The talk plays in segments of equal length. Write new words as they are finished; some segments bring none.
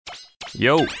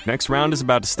Yo, next round is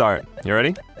about to start. You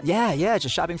ready? Yeah,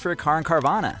 just shopping for a car in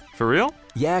Carvana. For real?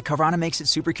 Yeah, Carvana makes it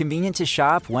super convenient to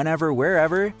shop whenever,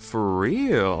 wherever. For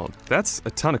real? That's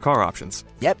a ton of car options.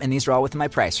 Yep, and these are all within my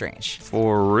price range.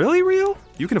 For really real?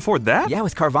 You can afford that? Yeah,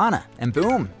 with Carvana. And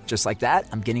boom, just like that,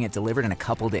 I'm getting it delivered in a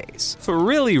couple days. For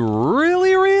really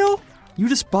real? You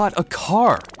just bought a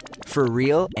car. For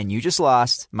real, and you just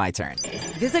lost my turn.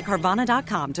 Visit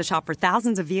Carvana.com to shop for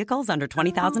thousands of vehicles under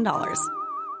 $20,000.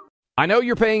 I know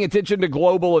you're paying attention to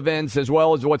global events as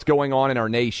well as what's going on in our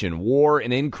nation. War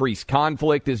and increased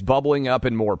conflict is bubbling up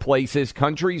in more places.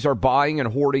 Countries are buying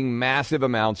and hoarding massive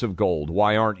amounts of gold.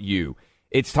 Why aren't you?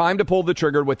 It's time to pull the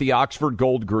trigger with the Oxford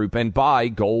Gold Group and buy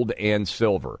gold and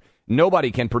silver.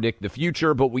 Nobody can predict the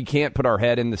future, but we can't put our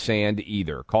head in the sand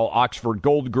either. Call Oxford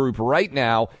Gold Group right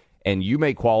now, and you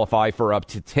may qualify for up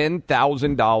to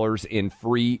 $10,000 in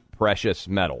free precious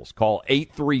metals. Call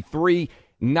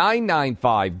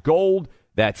 833-995-GOLD.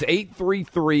 That's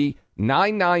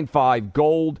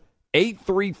 833-995-GOLD,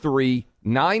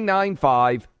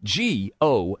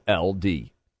 833-995-GOLD.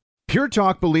 Pure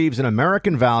Talk believes in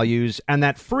American values and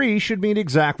that free should mean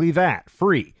exactly that,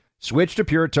 free. Switch to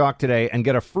Pure Talk today and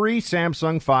get a free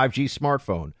Samsung 5G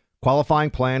smartphone. Qualifying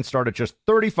plans start at just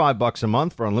 $35 a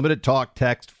month for unlimited talk,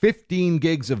 text, 15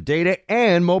 gigs of data,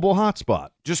 and mobile hotspot.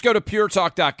 Just go to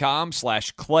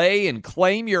puretalk.com/Clay and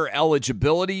claim your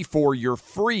eligibility for your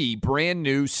free brand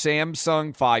new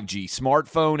Samsung 5G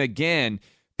smartphone. Again,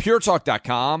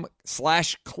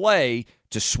 puretalk.com/Clay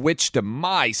to switch to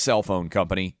my cell phone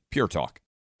company, Pure Talk.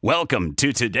 Welcome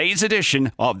to today's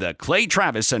edition of the Clay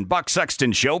Travis and Buck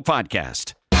Sexton Show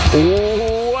podcast.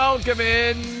 Welcome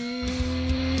in.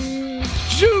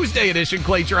 Tuesday edition,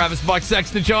 Clay Travis, Buck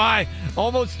Sexton Show. I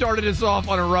almost started us off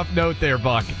on a rough note there,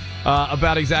 Buck,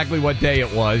 about exactly what day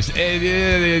it was.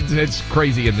 It's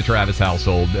crazy in the Travis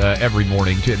household every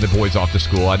morning, getting the boys off to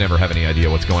school. I never have any idea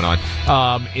what's going on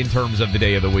in terms of the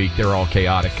day of the week. They're all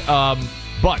chaotic.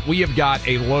 But we have got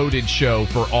a loaded show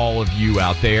for all of you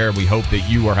out there. We hope that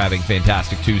you are having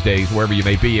fantastic Tuesdays wherever you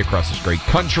may be across this great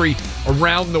country,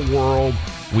 around the world.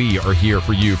 We are here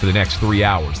for you for the next 3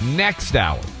 hours. Next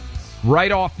hour,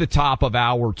 right off the top of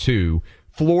hour 2,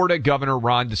 Florida Governor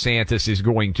Ron DeSantis is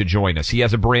going to join us. He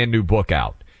has a brand new book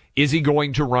out. Is he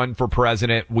going to run for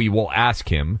president? We will ask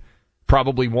him.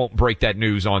 Probably won't break that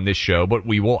news on this show, but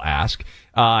we will ask.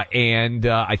 And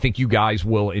I think you guys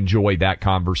will enjoy that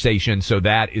conversation. So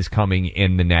that is coming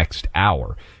in the next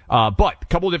hour. But a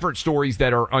couple of different stories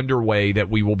that are underway that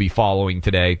we will be following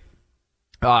today.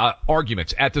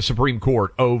 Arguments at the Supreme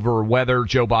Court over whether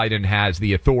Joe Biden has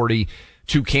the authority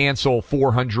to cancel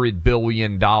 $400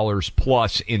 billion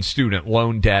plus in student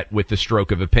loan debt with the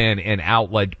stroke of a pen and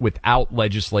without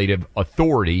legislative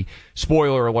authority.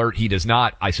 Spoiler alert, he does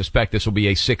not. I suspect this will be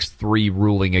a 6-3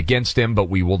 ruling against him, but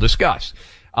we will discuss.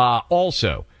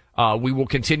 Also, we will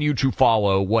continue to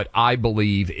follow what I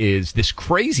believe is this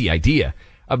crazy idea.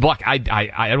 Buck, I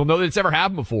don't know that it's ever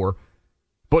happened before,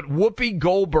 but Whoopi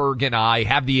Goldberg and I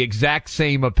have the exact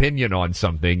same opinion on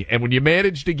something. And when you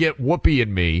manage to get Whoopi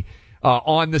and me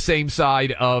on the same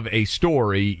side of a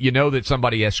story, you know that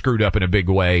somebody has screwed up in a big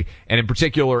way. And in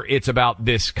particular, it's about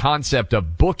this concept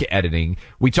of book editing.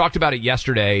 We talked about it last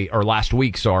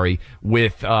week,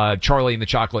 with Charlie and the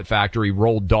Chocolate Factory.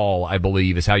 Roald Dahl, I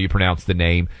believe, is how you pronounce the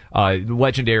name,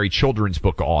 legendary children's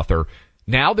book author.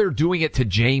 Now they're doing it to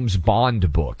James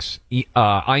Bond books.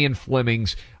 Ian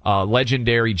Fleming's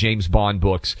legendary James Bond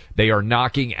books. They are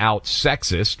knocking out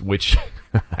Sexist, which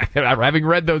having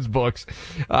read those books,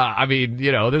 there's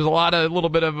a little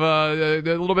bit of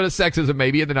sexism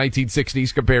maybe in the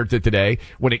 1960s compared to today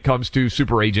when it comes to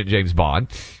Super Agent James Bond.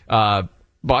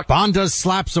 Buck? Bond does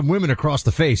slap some women across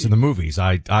the face in the movies.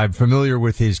 I'm familiar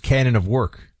with his canon of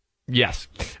work. Yes.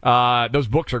 Those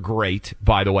books are great,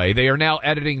 by the way. They are now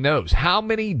editing those. How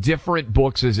many different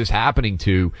books is this happening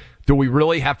to? Do we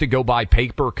really have to go buy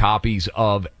paper copies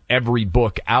of every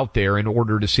book out there in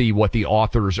order to see what the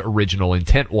author's original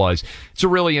intent was? It's a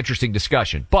really interesting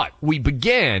discussion. But we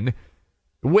begin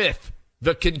with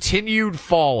the continued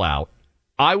fallout.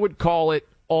 I would call it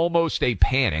almost a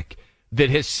panic that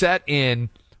has set in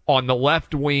on the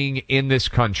left wing in this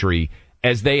country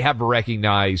as they have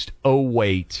recognized, oh,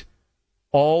 wait,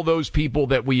 all those people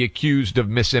that we accused of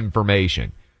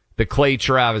misinformation, the Clay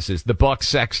Travises, the Buck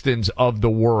Sextons of the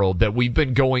world that we've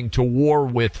been going to war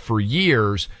with for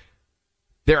years,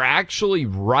 they're actually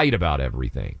right about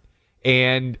everything.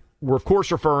 And we're, of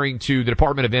course, referring to the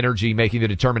Department of Energy making the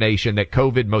determination that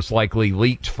COVID most likely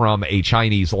leaked from a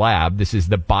Chinese lab. This is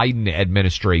the Biden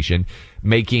administration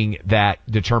making that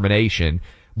determination.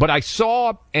 But I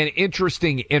saw an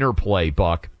interesting interplay,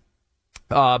 Buck,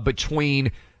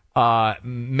 between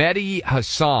Mehdi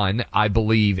Hassan, I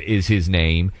believe is his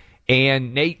name,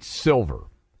 and Nate Silver.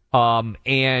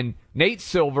 And Nate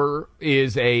Silver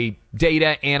is a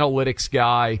data analytics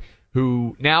guy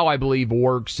who now I believe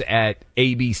works at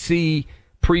ABC,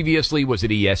 previously was at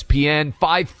ESPN.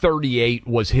 538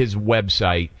 was his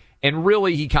website. And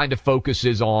really he kind of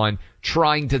focuses on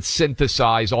trying to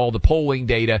synthesize all the polling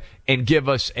data and give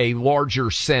us a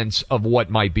larger sense of what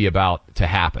might be about to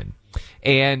happen.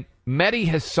 And Mehdi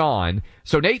Hassan,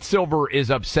 so Nate Silver is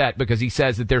upset because he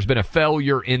says that there's been a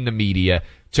failure in the media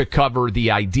to cover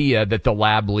the idea that the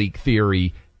lab leak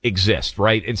theory exists,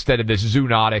 right? Instead of this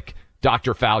zoonotic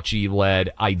Dr.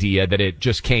 Fauci-led idea that it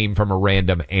just came from a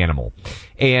random animal.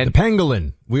 And the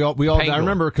pangolin. We all pangolin. I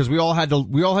remember because we all had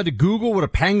to Google what a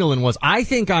pangolin was. I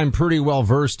think I'm pretty well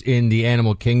versed in the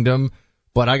animal kingdom,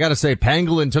 but I got to say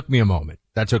pangolin took me a moment.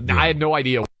 That took me. I had no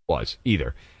idea what it was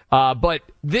either. But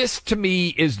this to me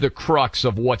is the crux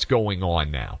of what's going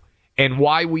on now and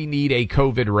why we need a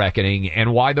COVID reckoning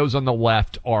and why those on the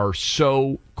left are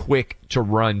so quick to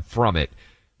run from it.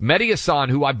 Mehdi Hassan,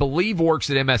 who I believe works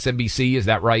at MSNBC, is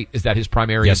that right? Is that his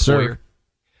primary employer?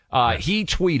 Sir. He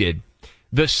tweeted,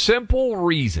 the simple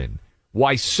reason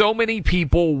why so many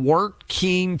people weren't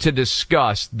keen to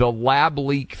discuss the lab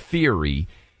leak theory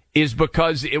is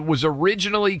because it was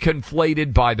originally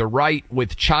conflated by the right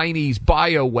with Chinese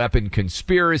bioweapon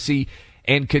conspiracy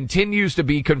and continues to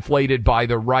be conflated by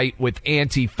the right with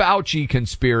anti-Fauci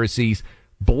conspiracies.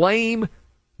 Blame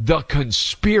the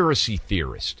conspiracy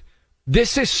theorist.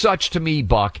 This is such, to me,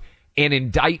 Buck, an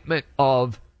indictment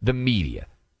of the media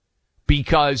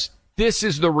because this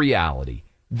is the reality.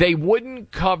 They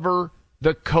wouldn't cover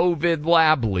the COVID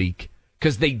lab leak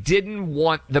because they didn't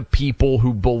want the people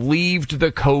who believed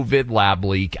the COVID lab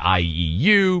leak, i.e.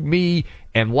 you, me,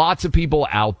 and lots of people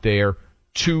out there,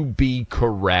 to be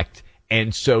correct.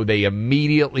 And so they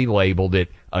immediately labeled it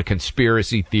a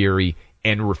conspiracy theory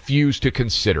and refused to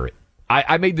consider it.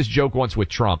 I made this joke once with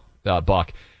Trump,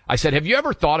 Buck. I said, have you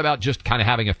ever thought about just kind of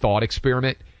having a thought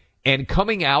experiment and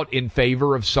coming out in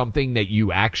favor of something that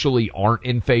you actually aren't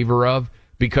in favor of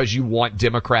because you want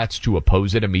Democrats to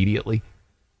oppose it immediately?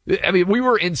 I mean, we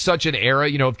were in such an era,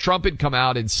 if Trump had come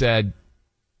out and said,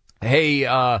 hey,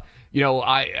 I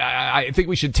think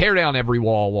we should tear down every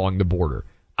wall along the border.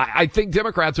 I think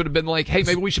Democrats would have been like, hey,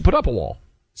 maybe we should put up a wall.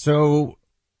 So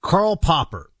Karl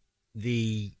Popper,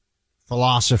 the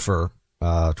philosopher,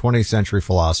 20th century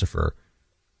philosopher,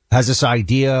 has this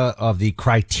idea of the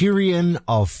criterion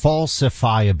of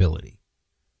falsifiability.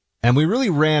 And we really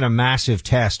ran a massive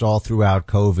test all throughout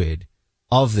COVID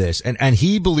of this. And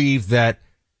he believed that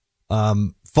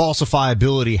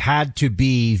falsifiability had to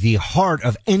be the heart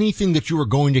of anything that you were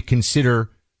going to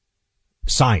consider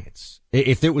science.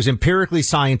 If it was empirically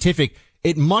scientific,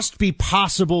 it must be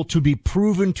possible to be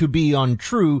proven to be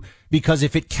untrue, because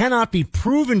if it cannot be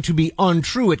proven to be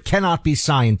untrue, it cannot be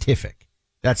scientific.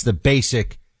 That's the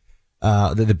basic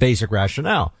the basic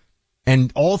rationale.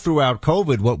 And all throughout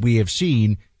COVID, what we have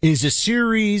seen is a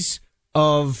series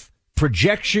of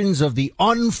projections of the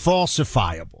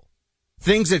unfalsifiable.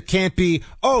 Things that can't be,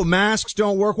 masks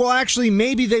don't work. Well, actually,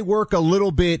 maybe they work a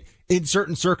little bit in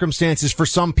certain circumstances for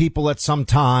some people at some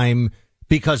time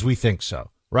because we think so,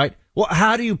 right? Well,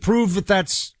 how do you prove that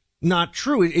that's not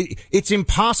true? It's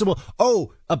impossible.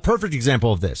 A perfect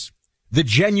example of this. The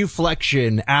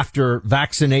genuflection after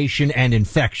vaccination and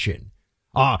infection.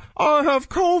 I have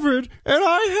COVID and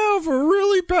I have a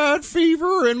really bad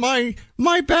fever and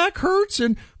my back hurts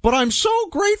but I'm so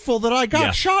grateful that I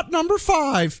got shot number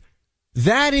 5.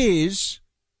 That is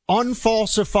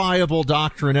unfalsifiable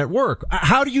doctrine at work.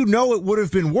 How do you know it would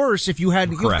have been worse if you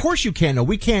hadn't? Of course you can't know.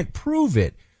 We can't prove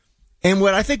it. And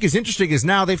what I think is interesting is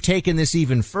now they've taken this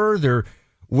even further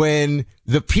when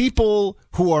the people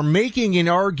who are making an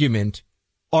argument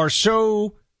are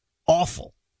so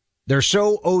awful. They're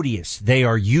so odious. They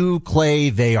are you, Clay.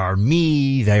 They are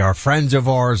me. They are friends of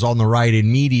ours on the right in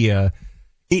media.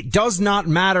 It does not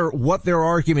matter what their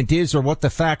argument is or what the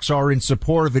facts are in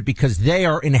support of it, because they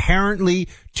are inherently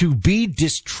to be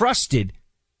distrusted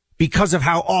because of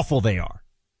how awful they are.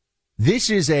 This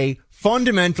is a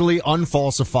fundamentally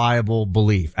unfalsifiable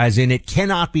belief, as in it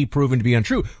cannot be proven to be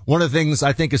untrue. One of the things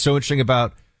I think is so interesting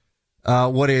about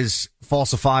what is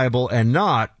falsifiable and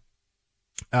not.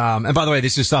 And by the way,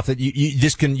 this is stuff that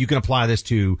you can apply this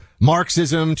to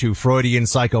Marxism, to Freudian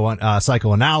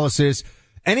psychoanalysis.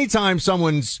 Anytime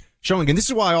someone's showing, and this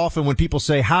is why often when people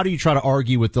say, how do you try to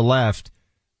argue with the left?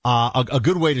 A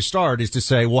good way to start is to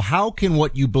say, well, how can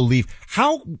what you believe,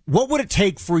 what would it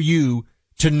take for you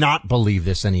to not believe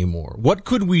this anymore? What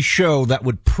could we show that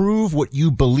would prove what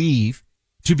you believe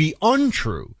to be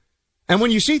untrue. And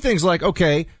when you see things like,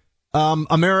 okay,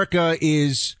 America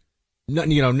is,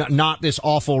 not this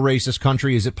awful racist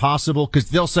country, is it possible? Because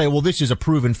they'll say, well, this is a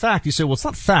proven fact. You say, well, it's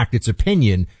not fact, it's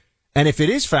opinion. And if it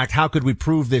is fact, how could we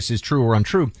prove this is true or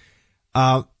untrue?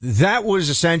 That was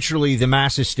essentially the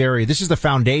mass hysteria. This is the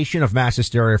foundation of mass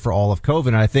hysteria for all of COVID.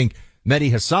 And I think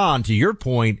Mehdi Hassan, to your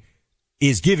point,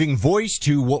 is giving voice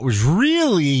to what was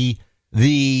really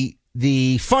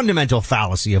the fundamental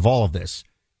fallacy of all of this,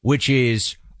 which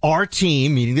is our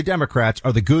team, meaning the Democrats,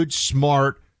 are the good,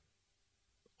 smart,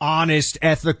 honest,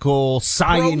 ethical,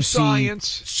 sciencey,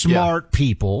 smart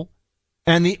people.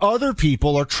 And the other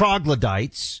people are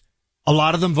troglodytes. A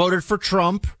lot of them voted for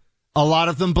Trump. A lot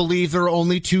of them believe there are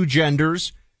only two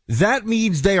genders. That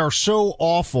means they are so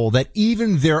awful that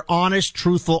even their honest,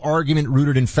 truthful argument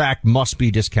rooted in fact must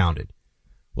be discounted.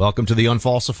 Welcome to the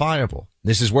unfalsifiable.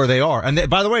 This is where they are. And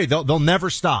by the way, they'll never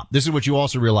stop. This is what you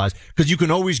also realize, because you can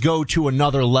always go to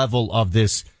another level of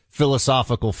this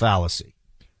philosophical fallacy.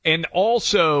 And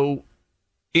also,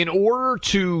 in order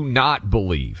to not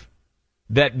believe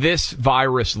that this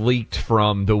virus leaked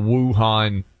from the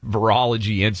Wuhan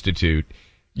Virology Institute,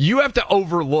 you have to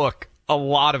overlook a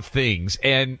lot of things.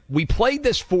 And we played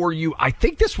this for you. I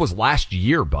think this was last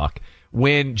year, Buck,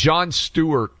 when Jon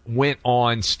Stewart went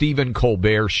on Stephen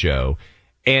Colbert's show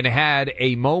and had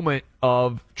a moment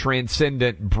of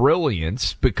transcendent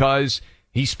brilliance because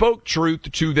he spoke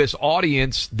truth to this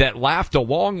audience that laughed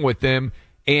along with him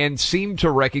and seemed to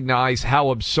recognize how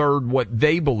absurd what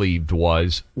they believed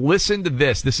was. Listen to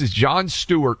this. This is Jon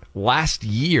Stewart last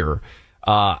year,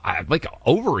 like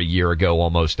over a year ago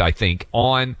almost, I think,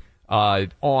 on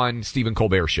Stephen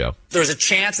Colbert's show. There's a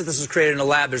chance that this was created in a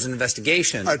lab. There's an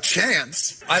investigation. A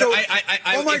chance? Oh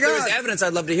my God. If there's evidence,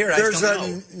 I'd love to hear it. There's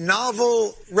a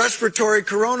novel respiratory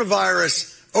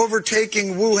coronavirus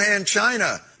overtaking Wuhan,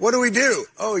 China. What do?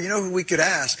 Oh, you know who we could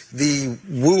ask? The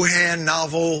Wuhan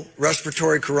Novel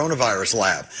Respiratory Coronavirus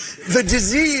Lab. The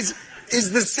disease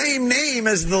is the same name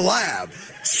as the lab.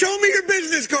 Show me your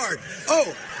business card.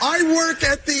 Oh, I work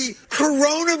at the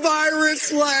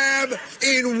coronavirus lab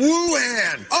in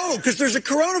Wuhan. Oh, because there's a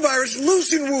coronavirus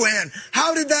loose in Wuhan.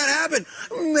 How did that happen?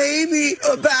 Maybe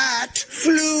a bat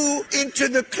flew into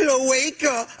the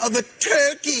cloaca of a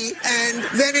turkey and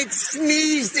then it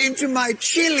sneezed into my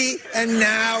chili and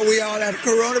now we all have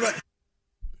coronavirus.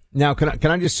 Now,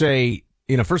 can I just say,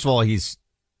 first of all, he's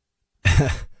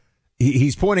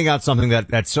pointing out something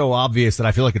that's so obvious that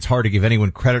I feel like it's hard to give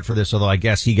anyone credit for this, although I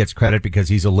guess he gets credit because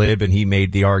he's a lib and he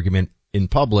made the argument in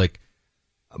public.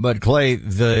 But Clay,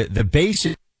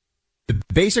 the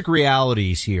basic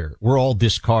realities here were all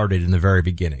discarded in the very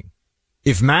beginning.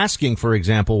 If masking, for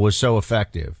example, was so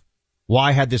effective,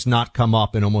 why had this not come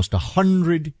up in almost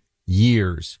 100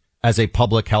 years as a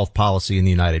public health policy in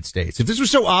the United States? If this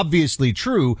was so obviously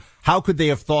true, how could they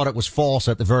have thought it was false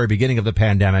at the very beginning of the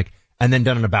pandemic and then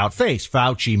done an about face?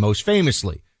 Fauci most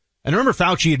famously. And remember,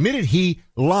 Fauci admitted he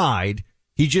lied.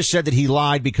 He just said that he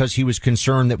lied because he was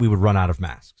concerned that we would run out of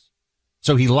masks.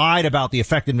 So he lied about the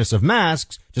effectiveness of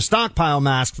masks to stockpile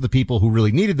masks for the people who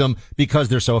really needed them because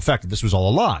they're so effective. This was all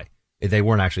a lie. They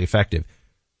weren't actually effective.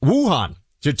 Wuhan,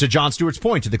 to Jon Stewart's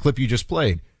point, to the clip you just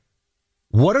played.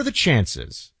 What are the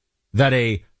chances that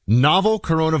a novel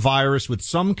coronavirus with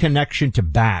some connection to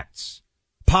bats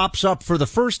pops up for the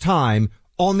first time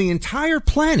on the entire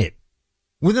planet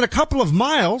within a couple of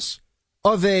miles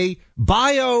of a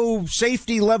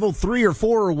biosafety level 3 or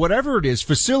 4 or whatever it is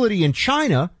facility in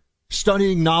China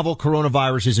studying novel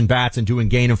coronaviruses in bats and doing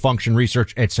gain of function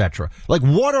research, etc.? Like,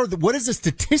 what is the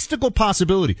statistical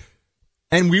possibility?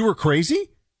 And we were crazy?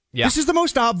 Yeah. This is the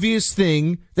most obvious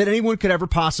thing that anyone could ever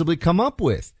possibly come up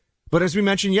with. But as we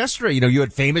mentioned yesterday, you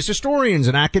had famous historians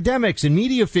and academics and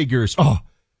media figures. Oh,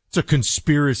 it's a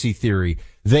conspiracy theory.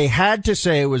 They had to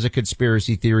say it was a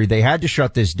conspiracy theory. They had to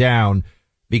shut this down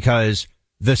because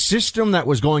the system that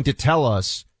was going to tell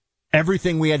us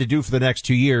everything we had to do for the next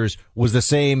 2 years was the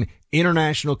same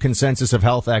international consensus of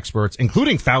health experts,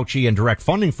 including Fauci and direct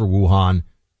funding for Wuhan,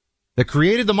 that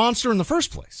created the monster in the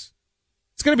first place.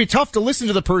 It's going to be tough to listen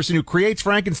to the person who creates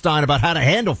Frankenstein about how to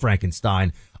handle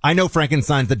Frankenstein. I know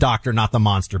Frankenstein's the doctor, not the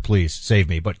monster. Please save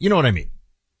me. But you know what I mean.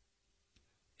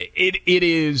 It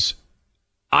is,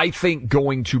 I think,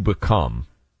 going to become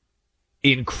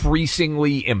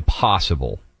increasingly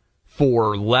impossible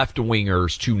for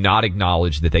left-wingers to not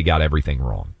acknowledge that they got everything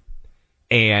wrong.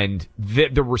 And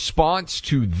the response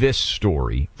to this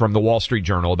story from the Wall Street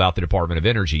Journal about the Department of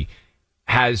Energy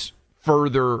has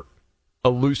further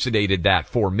elucidated that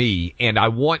for me. And I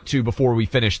want to, before we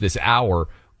finish this hour,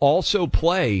 also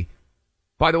play,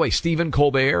 by the way, Stephen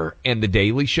Colbert and The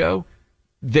Daily Show.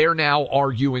 they're now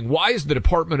arguing, why is the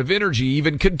Department of Energy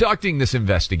even conducting this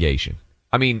investigation?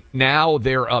 I mean, now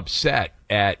they're upset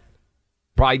at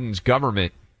Biden's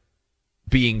government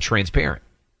being transparent.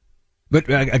 But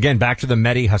again, back to the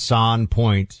Mehdi Hassan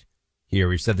point here.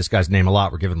 We've said this guy's name a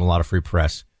lot. We're giving him a lot of free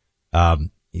press.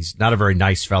 He's not a very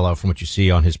nice fellow from what you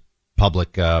see on his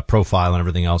public profile and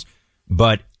everything else.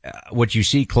 But what you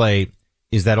see, Clay,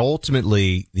 is that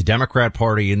ultimately the Democrat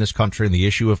Party in this country and the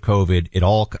issue of COVID,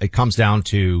 it comes down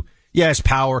to, yes,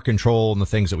 power, control, and the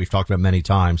things that we've talked about many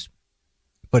times.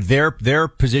 But their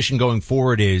position going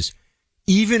forward is,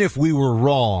 even if we were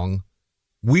wrong,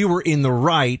 we were in the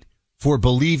right for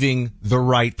believing the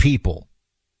right people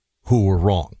who were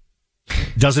wrong.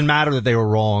 Doesn't matter that they were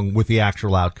wrong with the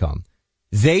actual outcome.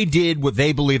 They did what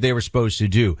they believed they were supposed to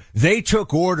do. They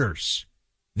took orders.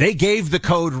 They gave the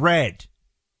code red.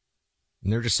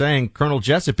 And they're just saying Colonel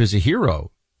Jessup is a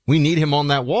hero. We need him on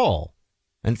that wall.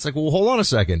 And it's like, well, hold on a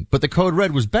second. But the code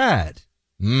red was bad.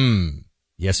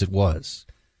 Yes, it was.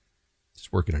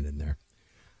 Just working it in there.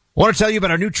 I want to tell you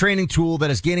about our new training tool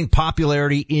that is gaining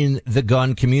popularity in the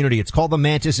gun community. It's called the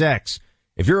Mantis X.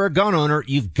 If you're a gun owner,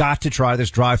 you've got to try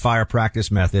this dry fire practice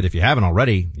method. If you haven't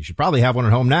already, you should probably have one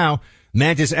at home now.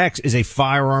 Mantis X is a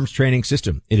firearms training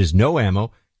system. It is no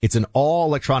ammo. It's an all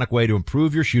electronic way to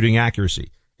improve your shooting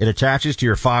accuracy. It attaches to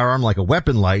your firearm like a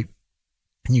weapon light,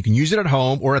 and you can use it at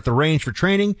home or at the range for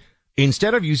training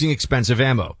instead of using expensive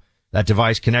ammo. That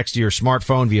device connects to your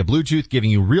smartphone via Bluetooth, giving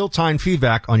you real-time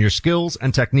feedback on your skills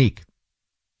and technique.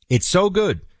 It's so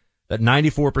good that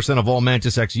 94% of all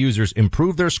Mantis X users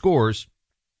improve their scores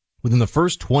within the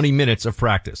first 20 minutes of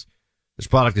practice. This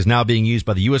product is now being used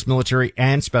by the U.S. military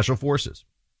and special forces.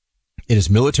 It is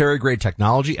military-grade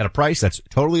technology at a price that's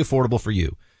totally affordable for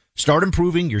you. Start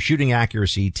improving your shooting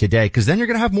accuracy today, because then you're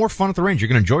going to have more fun at the range. You're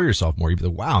going to enjoy yourself more. You'll be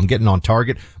like, wow, I'm getting on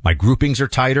target. My groupings are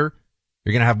tighter.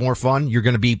 You're going to have more fun. You're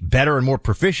going to be better and more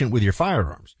proficient with your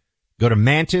firearms. Go to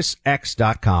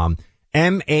MantisX.com,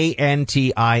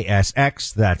 MANTISX.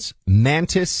 That's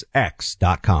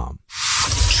MantisX.com.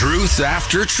 Truth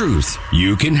after truth.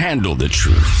 You can handle the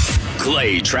truth.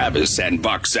 Clay Travis and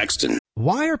Buck Sexton.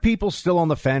 Why are people still on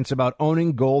the fence about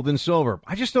owning gold and silver?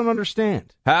 I just don't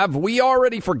understand. Have we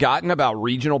already forgotten about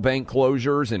regional bank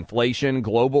closures, inflation,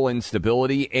 global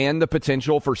instability, and the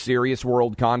potential for serious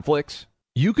world conflicts?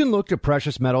 You can look to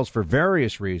precious metals for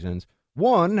various reasons.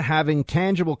 1, having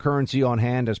tangible currency on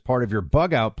hand as part of your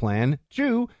bug-out plan.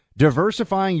 2,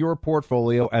 diversifying your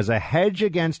portfolio as a hedge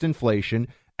against inflation.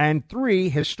 And 3,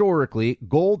 historically,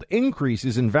 gold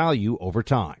increases in value over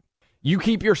time. You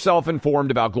keep yourself informed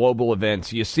about global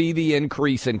events. You see the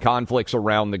increase in conflicts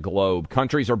around the globe.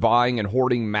 Countries are buying and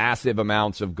hoarding massive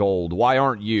amounts of gold. Why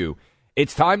aren't you?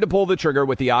 It's time to pull the trigger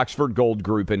with the Oxford Gold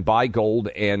Group and buy gold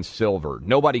and silver.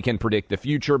 Nobody can predict the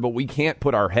future, but we can't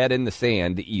put our head in the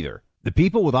sand either. The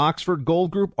people with Oxford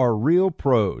Gold Group are real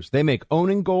pros. They make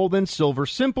owning gold and silver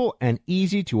simple and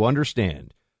easy to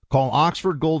understand. Call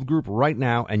Oxford Gold Group right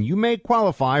now, and you may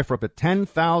qualify for up to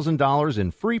 $10,000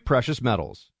 in free precious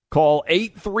metals. Call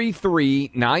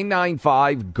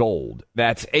 833-995-GOLD.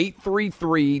 That's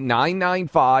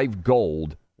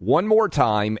 833-995-GOLD. One more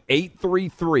time,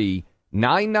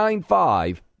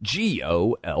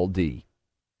 833-995-GOLD.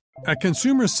 At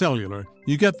Consumer Cellular,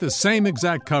 you get the same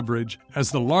exact coverage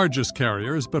as the largest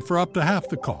carriers, but for up to half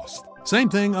the cost. Same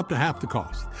thing, up to half the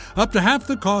cost. Up to half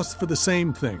the cost for the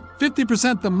same thing.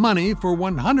 50% the money for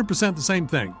 100% the same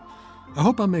thing. I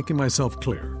hope I'm making myself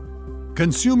clear.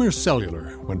 Consumer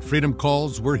Cellular. When freedom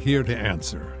calls, we're here to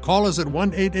answer. Call us at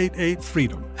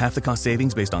 1-888-FREEDOM. Half the cost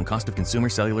savings based on cost of Consumer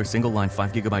Cellular single-line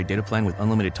 5GB data plan with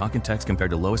unlimited talk and text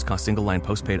compared to lowest cost single-line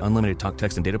postpaid unlimited talk,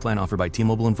 text, and data plan offered by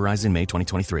T-Mobile and Verizon May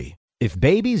 2023. If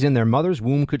babies in their mother's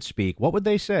womb could speak, what would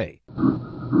they say?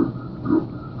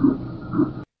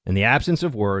 In the absence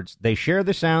of words, they share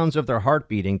the sounds of their heart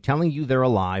beating, telling you they're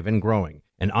alive and growing.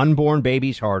 An unborn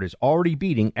baby's heart is already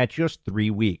beating at just 3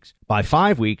 weeks. By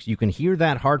 5 weeks, you can hear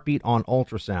that heartbeat on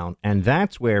ultrasound, and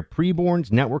that's where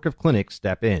Preborn's network of clinics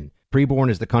step in.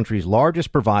 Preborn is the country's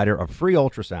largest provider of free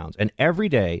ultrasounds, and every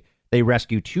day they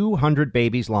rescue 200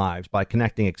 babies' lives by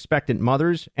connecting expectant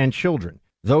mothers and children.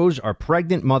 Those are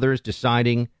pregnant mothers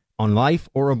deciding on life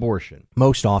or abortion.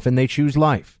 Most often, they choose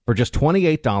life. For just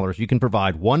 $28, you can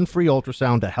provide one free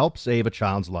ultrasound to help save a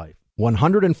child's life.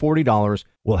 $140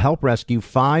 will help rescue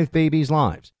 5 babies'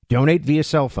 lives. Donate via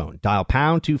cell phone. Dial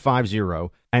pound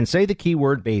 250 and say the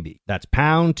keyword baby. That's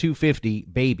pound 250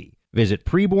 baby. Visit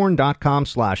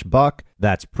preborn.com/buck.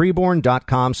 That's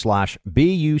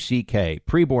preborn.com/BUCK.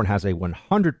 Preborn has a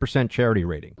 100% charity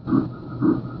rating.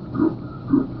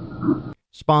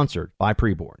 Sponsored by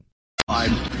Preborn.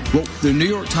 Well, the New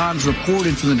York Times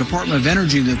reported from the Department of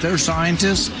Energy that their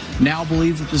scientists now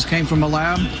believe that this came from a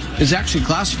lab is actually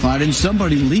classified and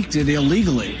somebody leaked it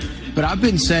illegally. But I've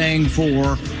been saying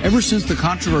ever since the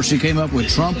controversy came up with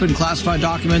Trump and classified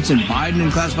documents and Biden and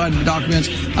classified documents,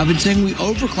 I've been saying we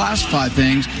overclassify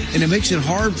things, and it makes it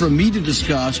hard for me to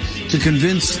discuss, to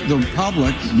convince the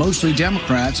public, mostly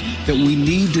Democrats, that we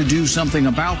need to do something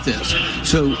about this.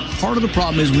 So part of the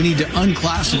problem is we need to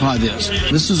unclassify this.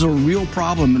 This is a real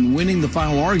problem, and winning the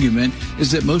final argument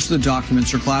is that most of the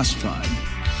documents are classified.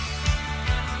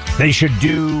 They should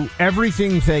do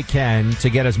everything they can to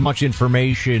get as much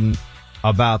information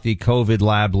about the COVID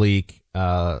lab leak.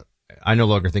 I no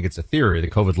longer think it's a theory, the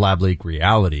COVID lab leak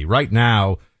reality. Right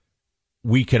now,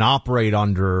 we can operate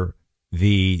under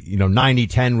the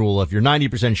 90-10 rule. If you're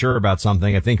 90% sure about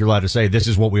something, I think you're allowed to say this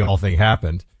is what we all think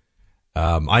happened.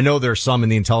 I know there's some in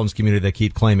the intelligence community that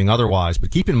keep claiming otherwise, but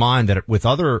keep in mind that with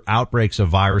other outbreaks of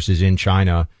viruses in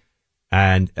China,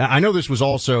 and I know this was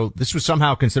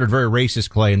somehow considered very racist,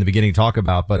 Clay, in the beginning to talk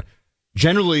about, but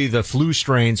generally the flu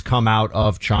strains come out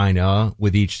of China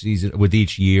with each season, with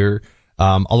each year.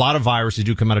 A lot of viruses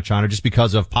do come out of China just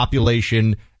because of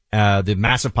population, the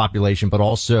massive population, but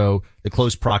also the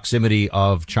close proximity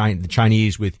of the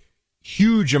Chinese with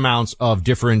huge amounts of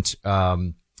different,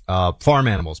 farm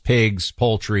animals, pigs,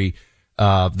 poultry,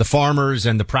 the farmers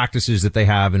and the practices that they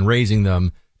have in raising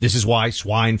them. This is why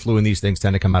swine flu and these things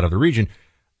tend to come out of the region.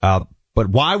 But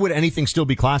why would anything still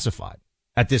be classified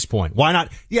at this point? Why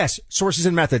not? Yes, sources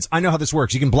and methods. I know how this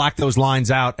works. You can black those lines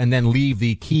out and then leave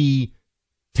the key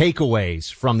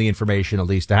takeaways from the information at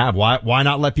least to have. Why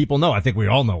not let people know? I think we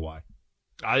all know why.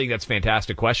 I think that's a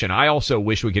fantastic question. I also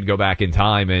wish we could go back in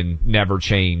time and never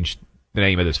change the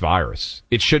name of this virus.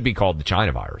 It should be called the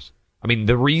China virus. I mean,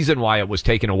 the reason why it was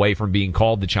taken away from being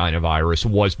called the China virus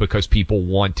was because people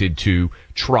wanted to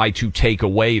try to take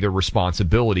away the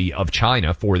responsibility of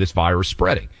China for this virus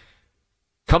spreading.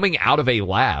 Coming out of a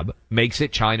lab makes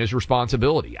it China's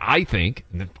responsibility. I think,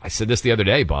 and I said this the other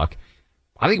day, Buck,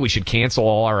 I think we should cancel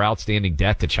all our outstanding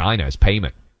debt to China as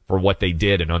payment for what they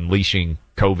did in unleashing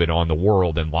COVID on the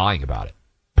world and lying about it.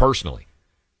 Personally,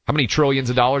 how many trillions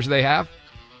of dollars do they have?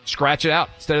 Scratch it out.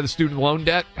 Instead of the student loan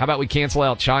debt, how about we cancel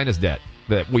out China's debt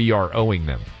that we are owing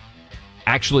them?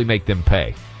 Actually make them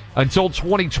pay. Until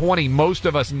 2020, most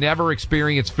of us never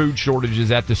experienced food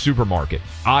shortages at the supermarket.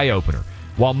 Eye-opener.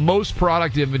 While most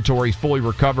product inventory fully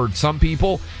recovered, some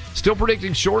people still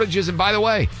predicting shortages. And by the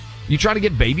way, you trying to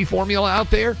get baby formula out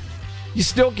there? You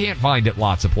still can't find it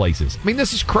lots of places. I mean,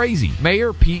 this is crazy.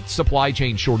 Mayor Pete's supply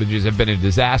chain shortages have been a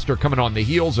disaster coming on the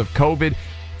heels of COVID.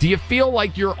 Do you feel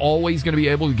like you're always going to be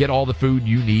able to get all the food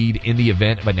you need in the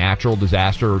event of a natural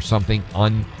disaster or something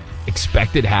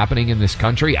unexpected happening in this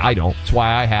country? I don't. That's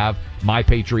why I have My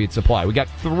Patriot Supply. We got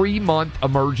 3-month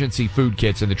emergency food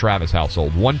kits in the Travis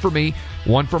household. One for me,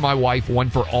 one for my wife, one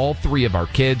for all 3 of our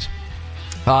kids.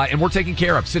 And we're taken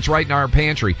care of. Sits right in our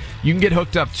pantry. You can get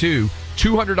hooked up too.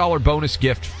 $200 bonus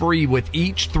gift free with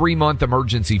each 3-month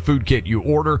emergency food kit you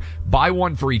order. Buy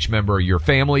one for each member of your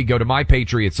family. Go to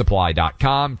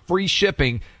MyPatriotSupply.com. Free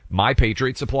shipping,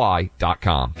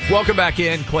 MyPatriotSupply.com. Welcome back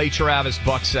in. Clay Travis,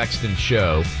 Buck Sexton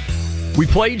Show. We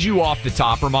played you off the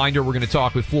top. Reminder, we're going to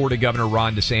talk with Florida Governor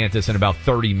Ron DeSantis in about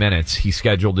 30 minutes. He's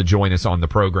scheduled to join us on the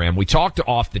program. We talked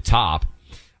off the top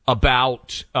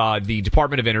about the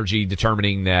Department of Energy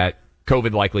determining that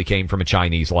COVID likely came from a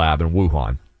Chinese lab in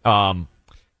Wuhan.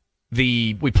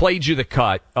 We played you the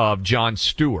cut of Jon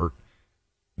Stewart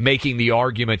making the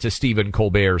argument to Stephen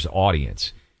Colbert's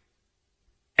audience.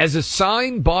 As a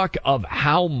sign, Buck, of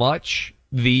how much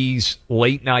these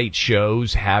late night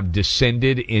shows have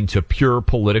descended into pure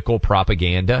political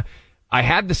propaganda, I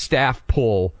had the staff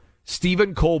pull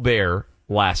Stephen Colbert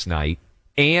last night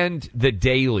and The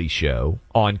Daily Show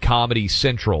on Comedy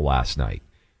Central last night.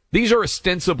 These are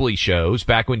ostensibly shows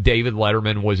back when David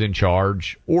Letterman was in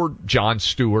charge, or Jon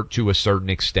Stewart to a certain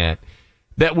extent,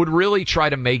 that would really try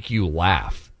to make you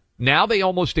laugh. Now they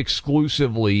almost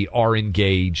exclusively are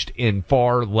engaged in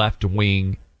far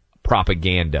left-wing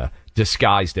propaganda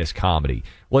disguised as comedy.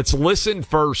 Let's listen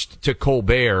first to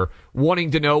Colbert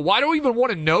wanting to know, why do we even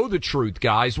want to know the truth,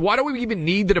 guys? Why do we even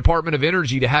need the Department of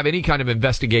Energy to have any kind of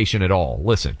investigation at all?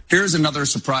 Listen. Here's another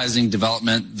surprising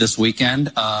development this weekend.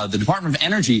 The Department of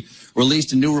Energy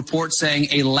released a new report saying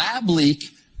a lab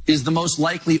leak is the most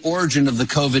likely origin of the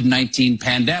COVID-19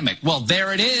 pandemic. Well,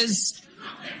 there it is.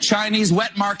 Chinese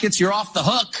wet markets, you're off the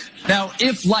hook. Now,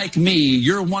 if, like me,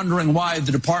 you're wondering why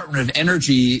the Department of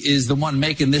Energy is the one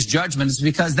making this judgment, it's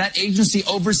because that agency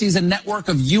oversees a network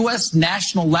of U.S.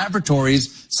 national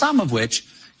laboratories, some of which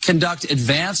conduct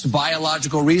advanced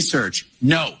biological research.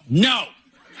 No.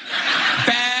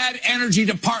 Bad energy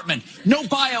department. No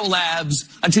biolabs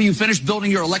until you finish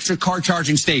building your electric car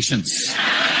charging stations.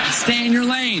 Stay in your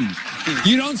lane.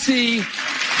 You don't see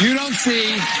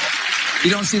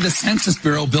the Census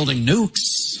Bureau building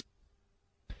nukes.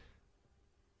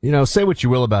 You know, say what you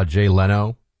will about Jay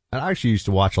Leno. And I actually used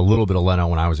to watch a little bit of Leno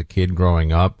when I was a kid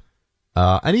growing up.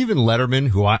 And even Letterman,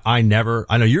 who I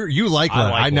know you like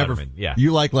Letterman.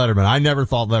 You like Letterman. I never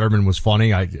thought Letterman was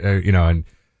funny. And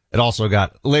it also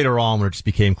got later on when it just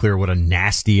became clear what a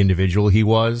nasty individual he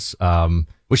was,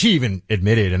 which he even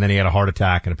admitted. And then he had a heart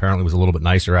attack and apparently was a little bit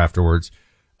nicer afterwards.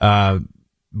 But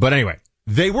anyway,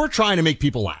 they were trying to make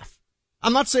people laugh.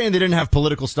 I'm not saying they didn't have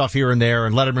political stuff here and there,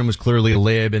 and Letterman was clearly a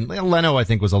lib, and Leno, I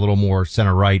think, was a little more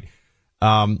center-right.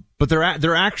 But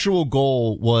their actual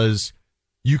goal was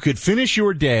you could finish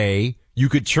your day, you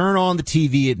could turn on the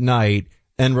TV at night,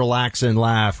 and relax and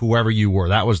laugh, whoever you were.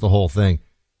 That was the whole thing.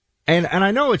 And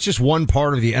I know it's just one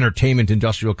part of the entertainment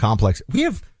industrial complex. We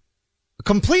have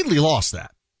completely lost that.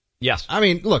 Yes. I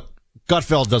mean, look,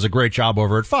 Gutfeld does a great job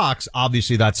over at Fox.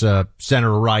 Obviously, that's a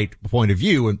center-right point of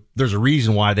view, and there's a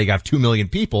reason why they got 2 million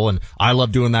people, and I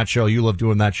love doing that show, you love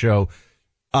doing that show.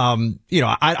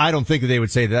 I don't think that they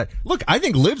would say that. Look, I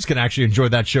think libs can actually enjoy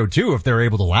that show too if they're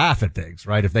able to laugh at things,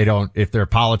 right? If their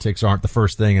politics aren't the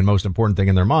first thing and most important thing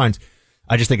in their minds.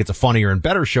 I just think it's a funnier and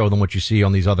better show than what you see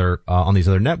on these other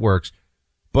networks.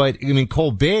 But, I mean,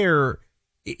 Colbert,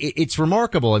 it's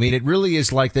remarkable. I mean, it really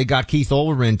is like they got Keith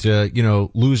Olbermann to,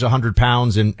 lose 100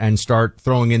 pounds and start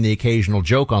throwing in the occasional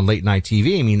joke on late night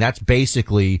TV. I mean, that's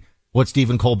basically what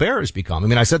Stephen Colbert has become. I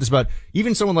mean, I said this about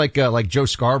even someone like Joe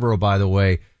Scarborough, by the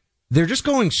way. They're just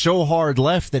going so hard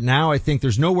left that now I think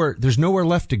there's nowhere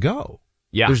left to go.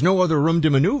 Yeah. There's no other room to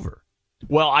maneuver.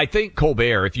 Well, I think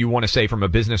Colbert, if you want to say from a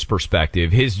business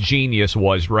perspective, his genius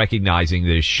was recognizing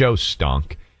that his show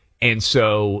stunk. And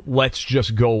so let's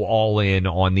just go all in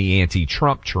on the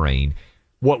anti-Trump train.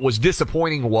 What was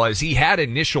disappointing was he had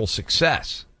initial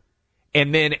success.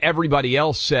 And then everybody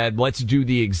else said, let's do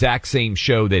the exact same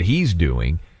show that he's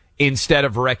doing, instead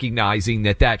of recognizing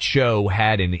that that show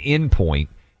had an endpoint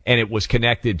and it was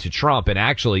connected to Trump. And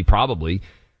actually, probably,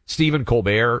 Stephen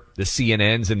Colbert, the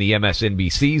CNNs and the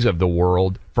MSNBCs of the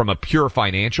world, from a pure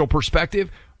financial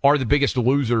perspective, are the biggest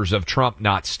losers of Trump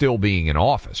not still being in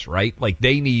office, right? Like,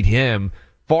 they need him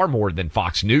far more than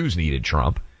Fox News needed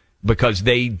Trump, because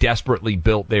they desperately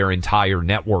built their entire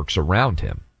networks around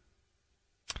him.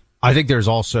 I think there's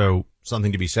also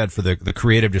something to be said for the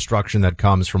creative destruction that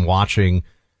comes from watching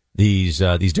these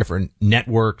different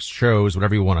networks, shows,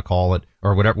 whatever you want to call it,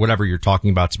 or whatever you're talking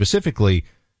about specifically,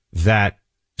 that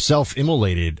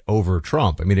self-immolated over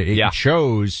Trump. I mean, it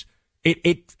shows,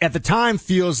 it at the time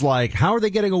feels like, how are they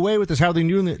getting away with this? How are they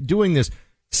doing this?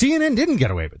 CNN didn't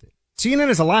get away with it. CNN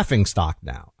is a laughing stock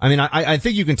now. I mean, I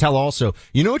think you can tell also,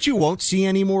 you know what you won't see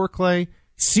anymore, Clay?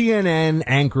 CNN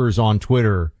anchors on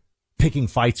Twitter picking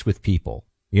fights with people.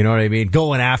 You know what I mean?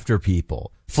 Going after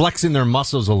people, flexing their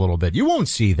muscles a little bit. You won't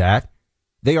see that.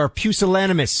 They are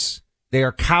pusillanimous. They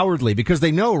are cowardly because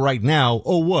they know right now,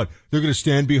 oh, what? They're going to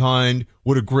stand behind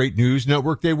what a great news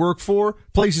network they work for?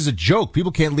 Place is a joke.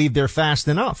 People can't leave there fast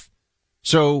enough.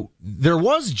 So there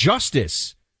was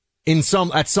justice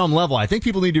at some level. I think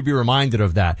people need to be reminded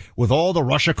of that with all the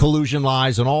Russia collusion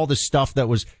lies and all this stuff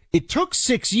it took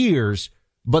 6 years,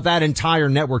 but that entire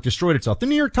network destroyed itself. The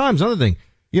New York Times, another thing.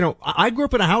 I grew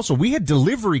up in a household. We had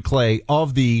delivery, Clay,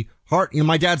 of the hard.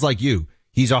 My dad's like you.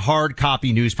 He's a hard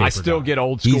copy newspaper. I still get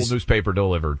old school newspaper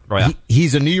delivered. Right.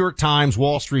 He's a New York Times,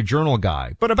 Wall Street Journal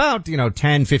guy. But about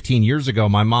 10, 15 years ago,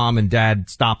 my mom and dad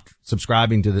stopped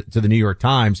subscribing to the New York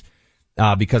Times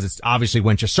because it's obviously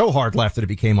went just so hard left that it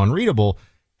became unreadable.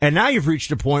 And now you've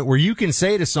reached a point where you can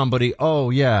say to somebody, "Oh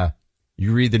yeah,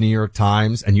 you read the New York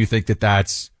Times and you think that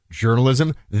that's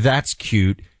journalism? That's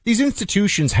cute." These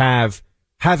institutions have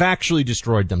actually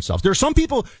destroyed themselves. There are some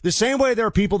people, the same way there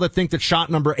are people that think that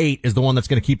shot number 8 is the one that's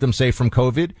going to keep them safe from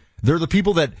COVID. They're the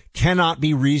people that cannot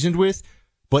be reasoned with.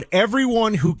 But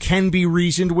everyone who can be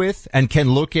reasoned with and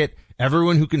can look at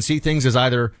everyone who can see things as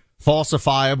either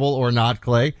falsifiable or not,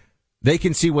 Clay, they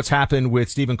can see what's happened with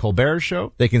Stephen Colbert's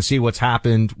show. They can see what's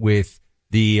happened with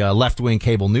the left-wing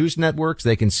cable news networks.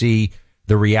 They can see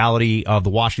the reality of the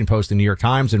Washington Post and New York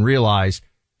Times and realize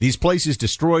these places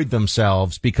destroyed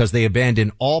themselves because they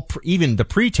abandoned even the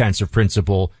pretense of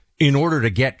principle in order to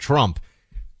get Trump.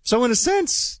 So in a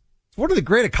sense, it's one of the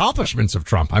great accomplishments of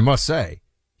Trump, I must say.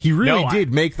 He really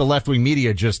did make the left-wing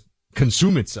media just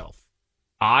consume itself.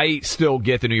 I still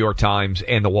get the New York Times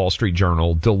and the Wall Street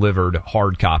Journal delivered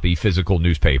hard copy physical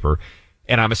newspaper.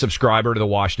 and I'm a subscriber to the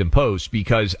Washington Post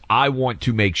because I want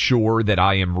to make sure that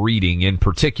I am reading, in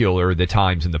particular, the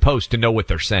Times and the Post to know what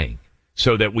they're saying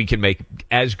so that we can make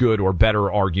as good or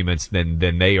better arguments than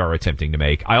they are attempting to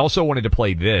make. I also wanted to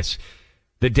play this,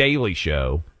 The Daily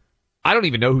Show. I don't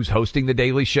even know who's hosting The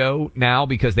Daily Show now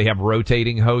because they have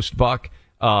rotating host, Buck.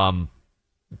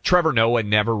 Trevor Noah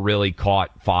never really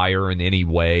caught fire in any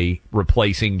way,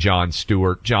 replacing Jon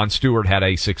Stewart. Jon Stewart had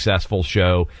a successful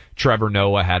show. Trevor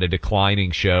Noah had a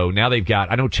declining show. Now they've got,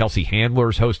 I know Chelsea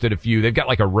Handler's hosted a few. They've got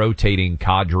like a rotating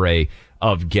cadre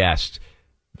of guests.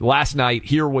 Last night,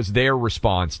 here was their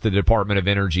response to the Department of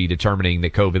Energy determining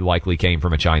that COVID likely came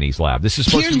from a Chinese lab. This is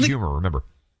supposed to be humor, remember.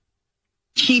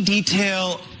 Key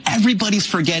detail everybody's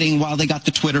forgetting while they got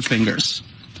the Twitter fingers.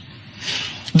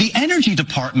 The Energy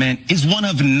Department is one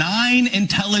of 9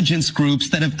 intelligence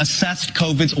groups that have assessed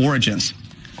COVID's origins.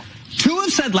 2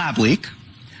 have said lab leak,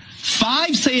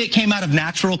 5 say it came out of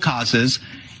natural causes,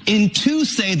 and 2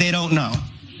 say they don't know.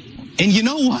 And you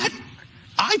know what?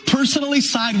 I personally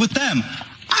side with them.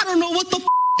 I don't know what the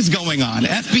is going on.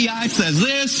 FBI says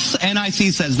this,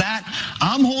 NIC says that.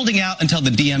 I'm holding out until the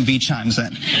DMV chimes in.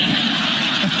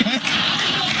 Okay?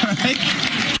 All right?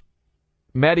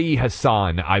 Mehdi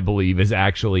Hassan, I believe, is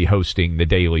actually hosting The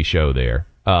Daily Show there.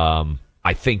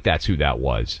 I think that's who that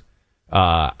was.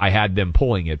 I had them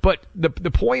pulling it. But the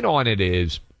point on it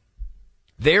is,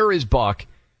 there is, Buck,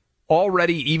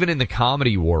 already, even in the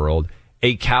comedy world,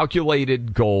 a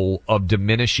calculated goal of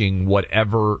diminishing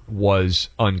whatever was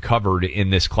uncovered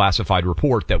in this classified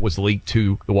report that was leaked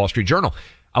to the Wall Street Journal.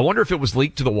 I wonder if it was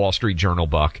leaked to the Wall Street Journal,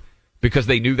 Buck, because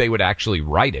they knew they would actually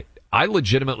write it. I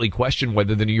legitimately question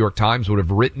whether the New York Times would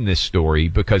have written this story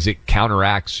because it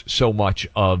counteracts so much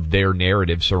of their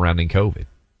narrative surrounding COVID.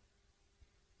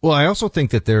 Well, I also think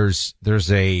that there's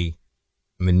I'm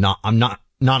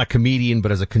not a comedian,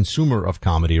 but as a consumer of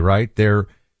comedy, right? There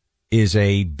is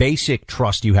a basic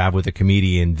trust you have with a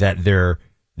comedian that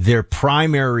their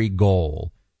primary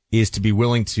goal is to be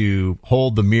willing to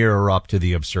hold the mirror up to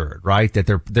the absurd, right? That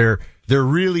they're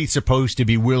really supposed to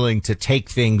be willing to take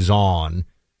things on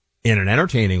in an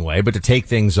entertaining way, but to take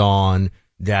things on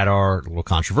that are a little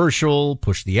controversial,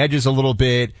 push the edges a little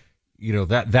bit,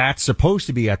 that's supposed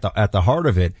to be at the heart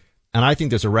of it. And I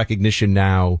think there's a recognition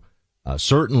now,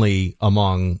 certainly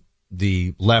among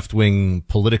the left-wing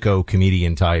Politico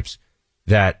comedian types,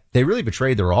 that they really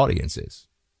betrayed their audiences.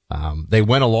 They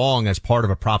went along as part of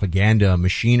a propaganda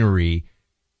machinery,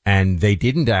 and they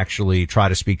didn't actually try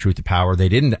to speak truth to power. They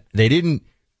didn't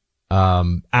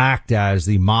act as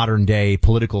the modern day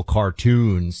political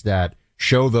cartoons that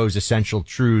show those essential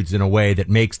truths in a way that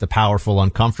makes the powerful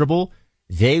uncomfortable.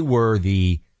 They were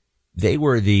the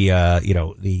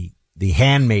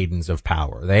handmaidens of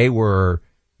power. They were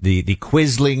the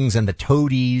quislings and the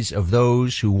toadies of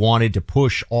those who wanted to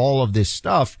push all of this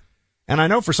stuff. And I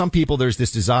know for some people there's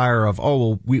this desire of,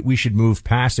 we should move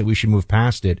past it. We should move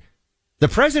past it. The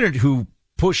president who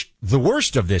pushed the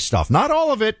worst of this stuff, not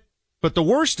all of it, but the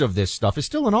worst of this stuff, is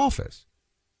still in office.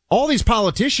 All these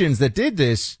politicians that did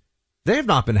this, they have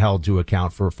not been held to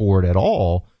account for it at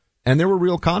all. And there were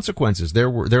real consequences. There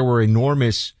were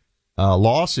enormous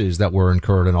losses that were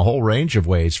incurred in a whole range of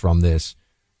ways from this.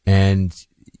 And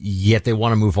yet they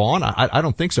want to move on. I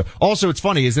don't think so. Also, it's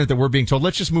funny, isn't it, that we're being told,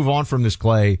 let's just move on from this,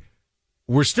 Clay.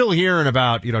 We're still hearing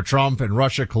about, Trump and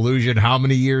Russia collusion. How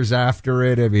many years after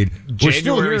it? I mean, we're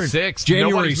still hearing 6th.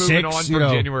 January 6th. Moving on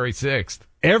from January 6th.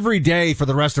 Every day for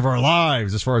the rest of our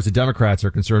lives, as far as the Democrats are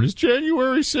concerned, is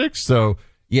January 6th. So,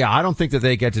 yeah, I don't think that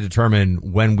they get to determine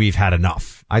when we've had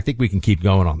enough. I think we can keep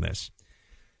going on this.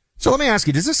 So let me ask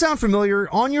you, does this sound familiar?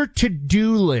 On your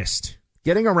to-do list,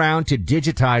 getting around to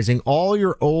digitizing all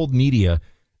your old media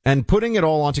and putting it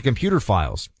all onto computer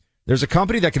files. There's a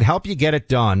company that can help you get it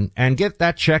done and get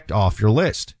that checked off your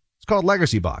list. It's called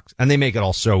Legacy Box, and they make it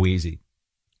all so easy.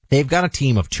 They've got a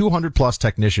team of 200 plus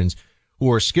technicians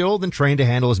who are skilled and trained to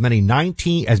handle as many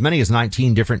as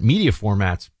 19 different media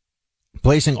formats,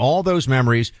 placing all those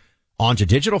memories onto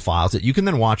digital files that you can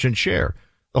then watch and share.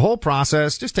 The whole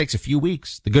process just takes a few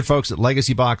weeks. The good folks at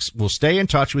Legacy Box will stay in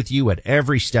touch with you at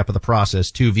every step of the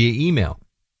process, too, via email.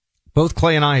 Both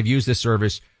Clay and I have used this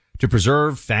service to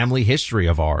preserve family history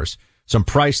of ours, some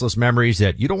priceless memories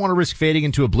that you don't want to risk fading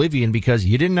into oblivion because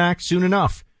you didn't act soon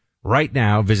enough. Right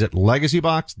now, visit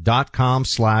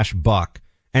legacybox.com/buck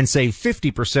and save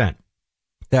 50%.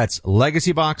 That's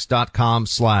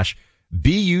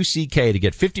legacybox.com/BUCK to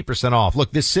get 50% off.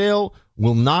 Look, this sale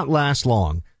will not last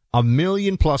long. 1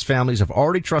 million plus families have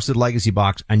already trusted Legacy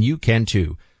Box, and you can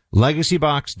too.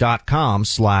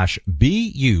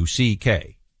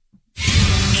 Legacybox.com/BUCK.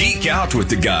 Geek out with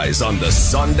the guys on the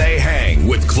Sunday Hang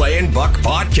with Clay and Buck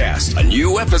podcast. A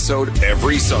new episode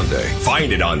every Sunday.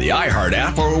 Find it on the iHeart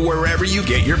app or wherever you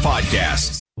get your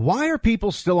podcasts. Why are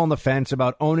people still on the fence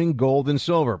about owning gold and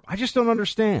silver? I just don't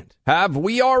understand. Have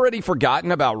we already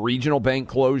forgotten about regional bank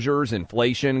closures,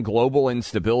 inflation, global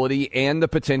instability, and the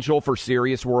potential for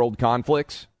serious world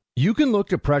conflicts? You can look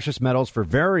to precious metals for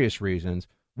various reasons.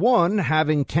 One,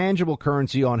 having tangible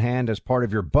currency on hand as part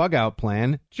of your bug-out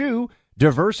plan. Two,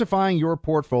 diversifying your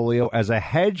portfolio as a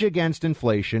hedge against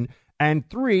inflation. And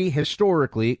three,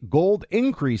 historically, gold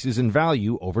increases in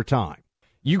value over time.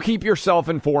 You keep yourself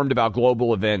informed about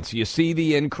global events. You see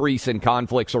the increase in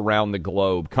conflicts around the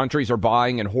globe. Countries are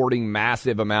buying and hoarding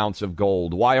massive amounts of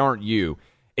gold. Why aren't you?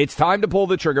 It's time to pull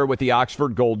the trigger with the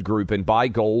Oxford Gold Group and buy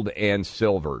gold and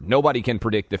silver. Nobody can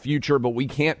predict the future, but we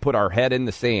can't put our head in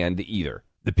the sand either.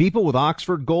 The people with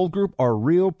Oxford Gold Group are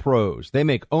real pros. They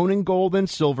make owning gold and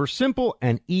silver simple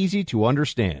and easy to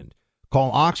understand. Call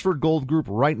Oxford Gold Group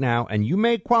right now, and you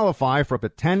may qualify for up to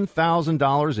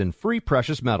 $10,000 in free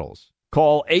precious metals.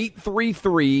 Call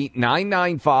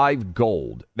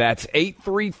 833-995-GOLD. That's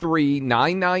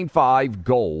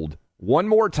 833-995-GOLD. One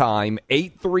more time,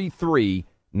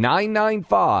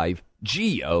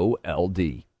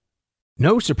 833-995-GOLD.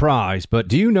 No surprise, but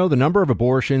do you know the number of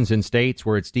abortions in states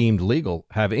where it's deemed legal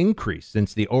have increased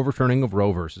since the overturning of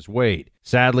Roe v. Wade?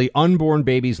 Sadly, unborn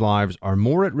babies' lives are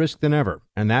more at risk than ever,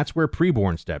 and that's where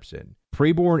Preborn steps in.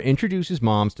 Preborn introduces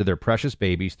moms to their precious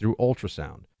babies through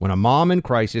ultrasound. When a mom in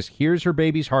crisis hears her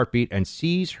baby's heartbeat and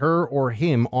sees her or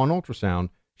him on ultrasound,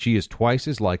 she is twice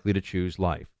as likely to choose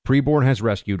life. Preborn has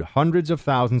rescued hundreds of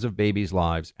thousands of babies'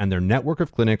 lives, and their network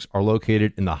of clinics are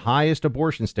located in the highest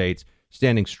abortion states,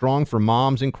 standing strong for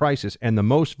moms in crisis and the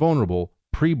most vulnerable,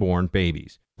 preborn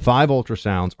babies. 5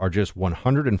 ultrasounds are just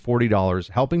 $140,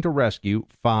 helping to rescue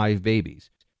 5 babies.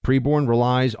 Preborn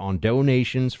relies on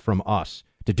donations from us.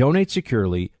 To donate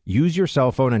securely, use your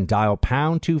cell phone and dial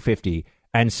pound 250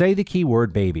 and say the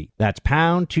keyword baby. That's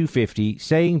pound 250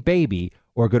 saying baby,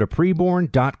 or go to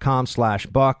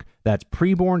preborn.com/buck. That's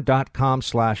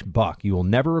preborn.com/buck. You will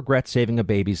never regret saving a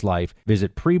baby's life.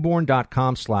 Visit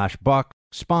preborn.com/buck,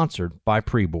 sponsored by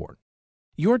Preborn.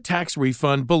 Your tax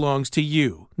refund belongs to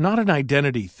you, not an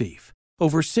identity thief.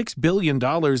 Over $6 billion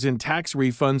in tax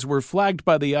refunds were flagged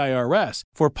by the IRS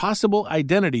for possible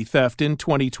identity theft in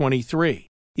 2023.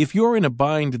 If you're in a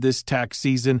bind this tax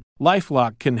season,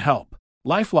 LifeLock can help.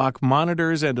 LifeLock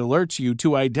monitors and alerts you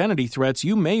to identity threats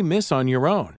you may miss on your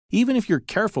own, even if you're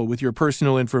careful with your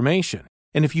personal information.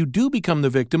 And if you do become the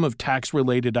victim of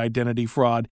tax-related identity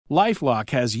fraud,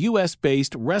 LifeLock has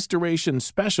U.S.-based restoration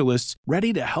specialists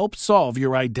ready to help solve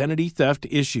your identity theft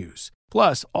issues.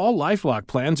 Plus, all LifeLock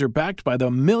plans are backed by the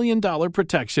 $1 Million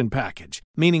Protection Package,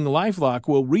 meaning LifeLock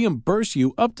will reimburse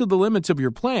you up to the limits of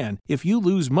your plan if you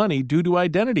lose money due to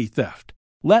identity theft.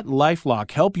 Let LifeLock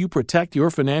help you protect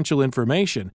your financial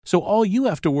information, so all you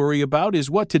have to worry about is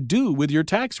what to do with your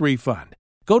tax refund.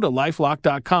 Go to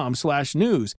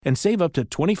LifeLock.com/news and save up to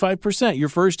 25% your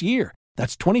first year.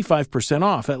 That's 25%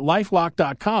 off at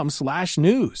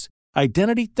LifeLock.com/news.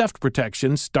 Identity theft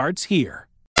protection starts here.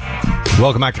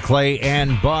 Welcome back to Clay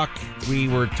and Buck. We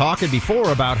were talking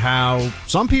before about how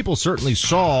some people certainly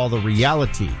saw the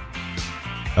reality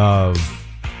of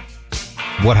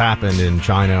what happened in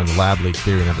China and the lab leak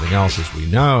theory and everything else, as we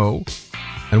know.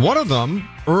 And one of them,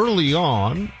 early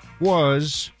on,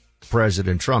 was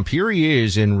President Trump. Here he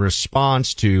is in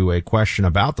response to a question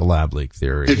about the lab leak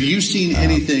theory. Have you seen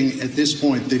anything at this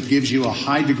point that gives you a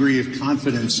high degree of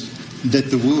confidence that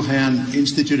the Wuhan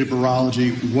Institute of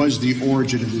Virology was the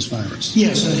origin of this virus?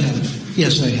 Yes, I have.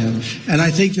 Yes, I have. And I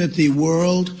think that the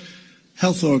World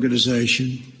Health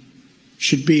Organization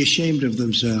should be ashamed of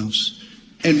themselves.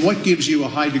 And what gives you a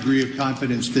high degree of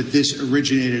confidence that this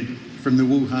originated from the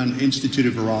Wuhan Institute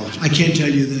of Virology? I can't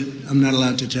tell you that. I'm not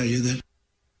allowed to tell you that.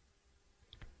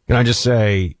 Can I just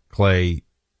say, Clay,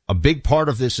 a big part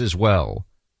of this as well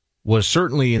was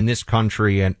certainly in this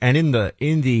country and in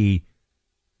the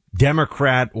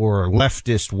Democrat or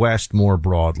leftist West more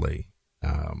broadly.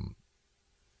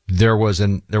 There was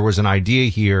an idea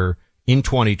here in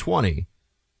 2020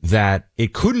 that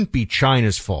it couldn't be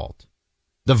China's fault.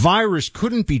 The virus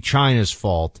couldn't be China's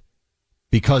fault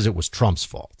because it was Trump's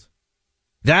fault.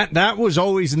 That was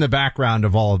always in the background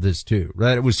of all of this too,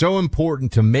 right? It was so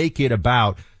important to make it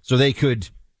about so they could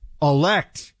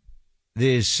elect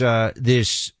this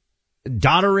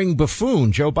doddering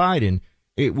buffoon, Joe Biden.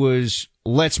 It was,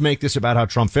 let's make this about how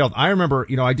Trump failed. I remember,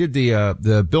 I did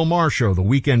the Bill Maher show the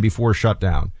weekend before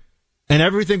shutdown, and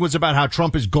everything was about how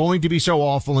Trump is going to be so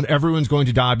awful and everyone's going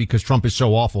to die because Trump is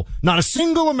so awful. Not a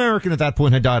single American at that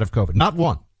point had died of COVID. Not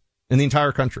one. in the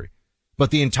entire country. But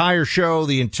the entire show,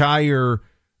 the entire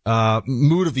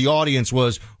mood of the audience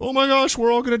was, oh my gosh,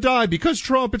 we're all going to die because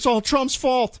Trump. It's all Trump's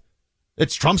fault.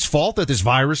 It's Trump's fault that this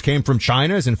virus came from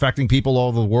China, is infecting people all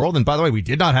over the world. And by the way, we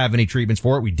did not have any treatments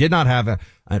for it. We did not have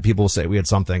people will say we had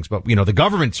some things, but the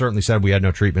government certainly said we had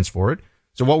no treatments for it.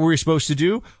 So what were we supposed to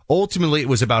do? Ultimately, it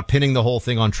was about pinning the whole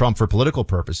thing on Trump for political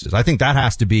purposes. I think that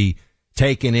has to be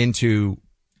taken into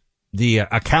the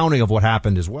accounting of what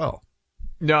happened as well.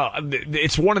 No,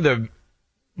 it's one of the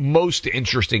most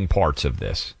interesting parts of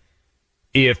this.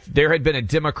 If there had been a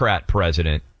Democrat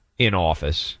president in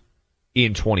office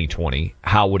in 2020,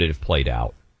 how would it have played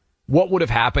out? What would have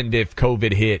happened if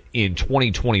COVID hit in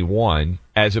 2021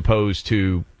 as opposed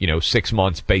to, 6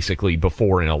 months basically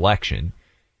before an election?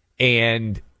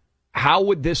 And how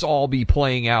would this all be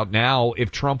playing out now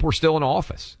if Trump were still in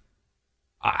office?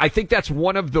 I think that's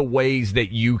one of the ways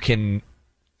that you can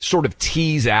sort of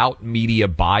tease out media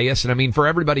bias. And I mean, for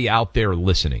everybody out there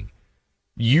listening,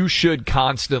 you should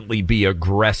constantly be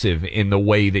aggressive in the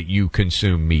way that you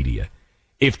consume media.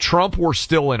 If Trump were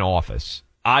still in office,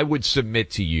 I would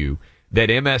submit to you that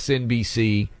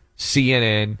MSNBC,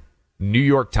 CNN, New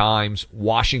York Times,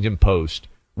 Washington Post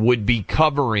would be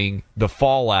covering the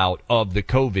fallout of the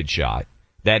COVID shot.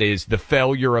 That is, the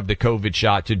failure of the COVID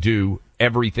shot to do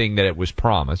everything that it was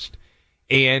promised.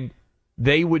 And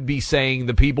they would be saying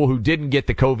the people who didn't get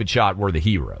the COVID shot were the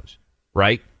heroes,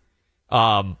 right?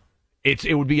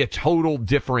 It would be a total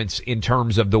difference in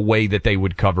terms of the way that they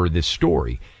would cover this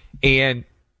story. And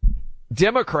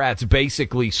Democrats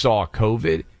basically saw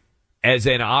COVID as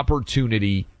an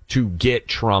opportunity to get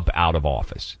Trump out of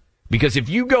office. Because if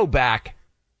you go back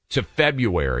to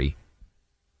February,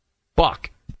 Buck,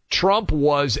 Trump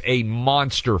was a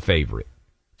monster favorite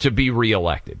to be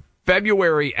reelected.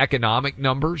 February economic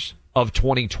numbers of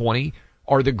 2020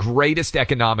 are the greatest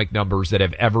economic numbers that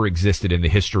have ever existed in the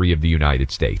history of the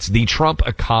United States. The Trump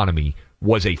economy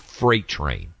was a freight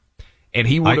train, and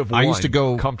he would have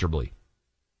won comfortably.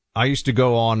 I used to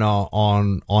go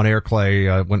on air, Clay,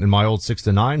 in my old 6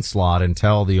 to 9 slot and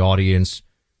tell the audience,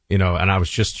 and I was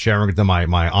just sharing with them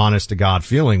my honest to God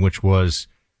feeling, which was,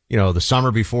 the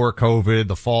summer before COVID,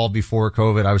 the fall before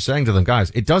COVID. I was saying to them,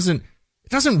 guys, it doesn't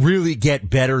really get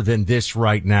better than this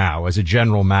right now as a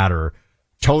general matter.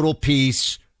 Total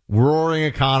peace, roaring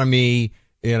economy,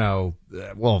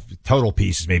 total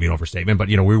peace is maybe an overstatement, but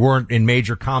we weren't in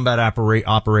major combat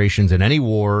operations in any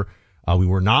war. We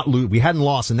were not we hadn't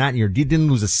lost in that year. Didn't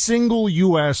lose a single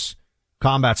U.S.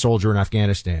 combat soldier in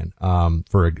Afghanistan,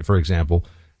 for example.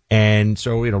 And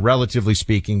so, relatively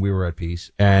speaking, we were at peace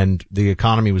and the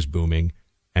economy was booming.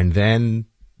 And then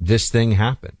this thing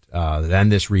happened. Then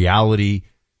this reality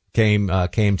came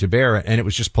to bear, and it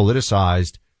was just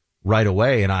politicized right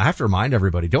away. And I have to remind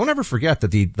everybody, don't ever forget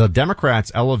that the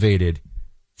Democrats elevated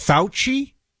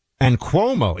Fauci and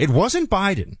Cuomo. It wasn't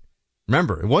Biden.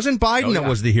 Remember, it wasn't Biden that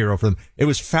was the hero for them. It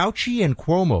was Fauci and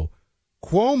Cuomo.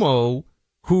 Cuomo,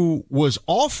 who was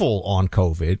awful on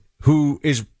COVID, who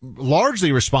is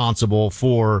largely responsible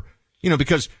for,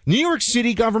 because New York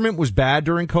City government was bad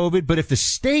during COVID, but if the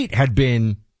state had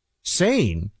been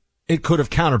sane, it could have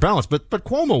counterbalanced. But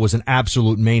Cuomo was an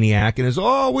absolute maniac and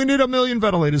we need 1 million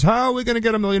ventilators. How are we going to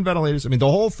get 1 million ventilators? I mean,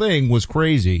 the whole thing was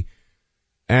crazy.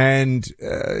 And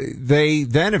they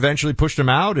then eventually pushed him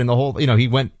out, and the whole, he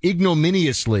went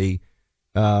ignominiously.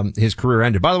 His career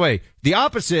ended. By the way, the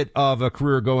opposite of a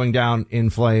career going down in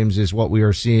flames is what we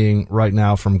are seeing right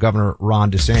now from Governor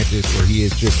Ron DeSantis, where he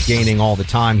is just gaining all the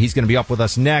time. He's going to be up with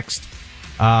us next.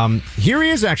 Here he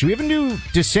is, actually. We have a new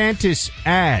DeSantis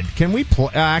ad. Can we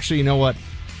play? Actually, you know what?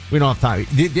 We don't have time.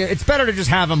 It's better to just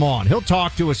have him on. He'll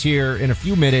talk to us here in a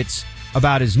few minutes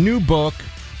about his new book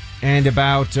and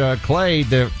about, Clay,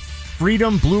 the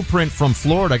Freedom Blueprint from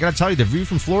Florida. I got to tell you, the view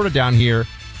from Florida down here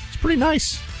is pretty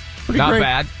nice. Pretty Not great.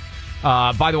 bad.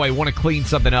 By the way, I want to clean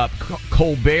something up.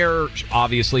 Colbert,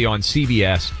 obviously, on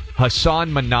CBS.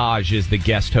 Hassan Minhaj is the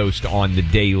guest host on The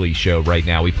Daily Show right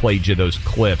now. We played you those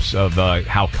clips of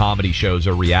how comedy shows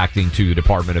are reacting to the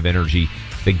Department of Energy.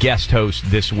 The guest host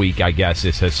this week, I guess,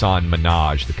 is Hassan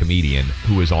Minhaj, the comedian,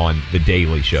 who is on The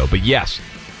Daily Show. But yes,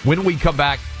 when we come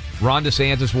back, Ron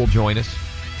DeSantis will join us.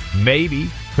 Maybe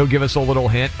he'll give us a little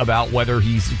hint about whether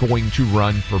he's going to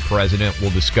run for president. We'll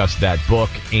discuss that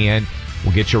book, and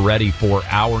we'll get you ready for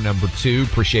hour number 2.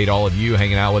 Appreciate all of you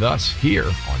hanging out with us here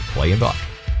on Clay and Buck.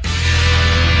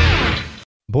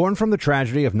 Born from the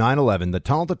tragedy of 9/11, the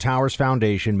Tunnel to Towers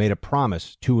Foundation made a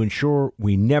promise to ensure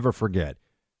we never forget.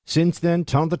 Since then,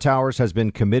 Tunnel to Towers has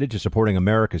been committed to supporting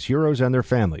America's heroes and their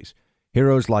families.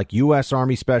 Heroes like U.S.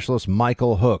 Army Specialist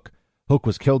Michael Hook. Hook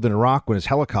was killed in Iraq when his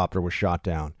helicopter was shot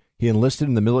down. He enlisted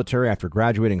in the military after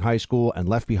graduating high school and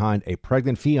left behind a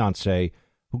pregnant fiancée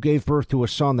who gave birth to a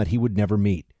son that he would never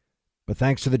meet. But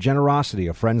thanks to the generosity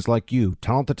of friends like you,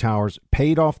 Tunnel to Towers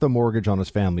paid off the mortgage on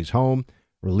his family's home,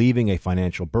 relieving a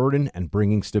financial burden and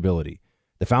bringing stability.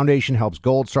 The foundation helps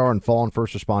Gold Star and fallen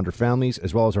first responder families,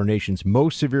 as well as our nation's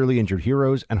most severely injured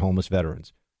heroes and homeless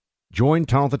veterans. Join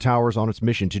Tunnel to Towers on its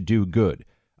mission to do good.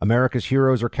 America's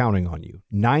heroes are counting on you.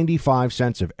 95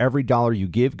 cents of every dollar you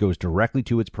give goes directly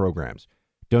to its programs.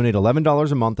 Donate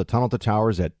 $11 a month to Tunnel to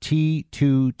Towers at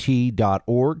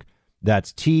T2T.org.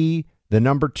 That's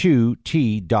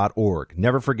T2T.org.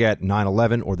 Never forget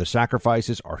 9/11 or the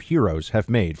sacrifices our heroes have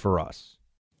made for us.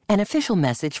 An official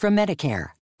message from Medicare.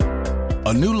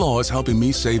 A new law is helping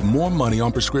me save more money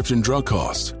on prescription drug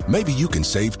costs. Maybe you can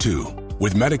save too.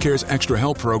 With Medicare's Extra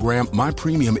Help program, my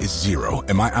premium is zero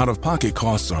and my out-of-pocket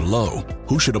costs are low.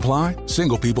 Who should apply?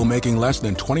 Single people making less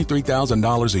than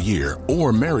 $23,000 a year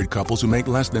or married couples who make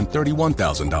less than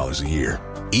 $31,000 a year.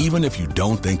 Even if you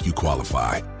don't think you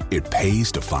qualify, it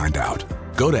pays to find out.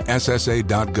 Go to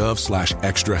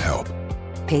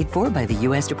ssa.gov/extrahelp. Paid for by the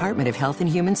U.S. Department of Health and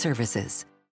Human Services.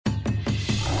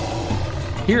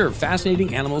 Hear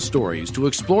fascinating animal stories to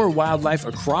explore wildlife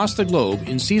across the globe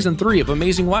in Season 3 of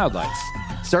Amazing Wildlife.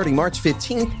 Starting March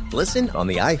 15th, listen on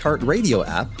the iHeartRadio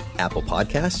app, Apple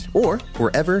Podcasts, or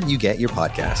wherever you get your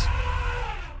podcasts.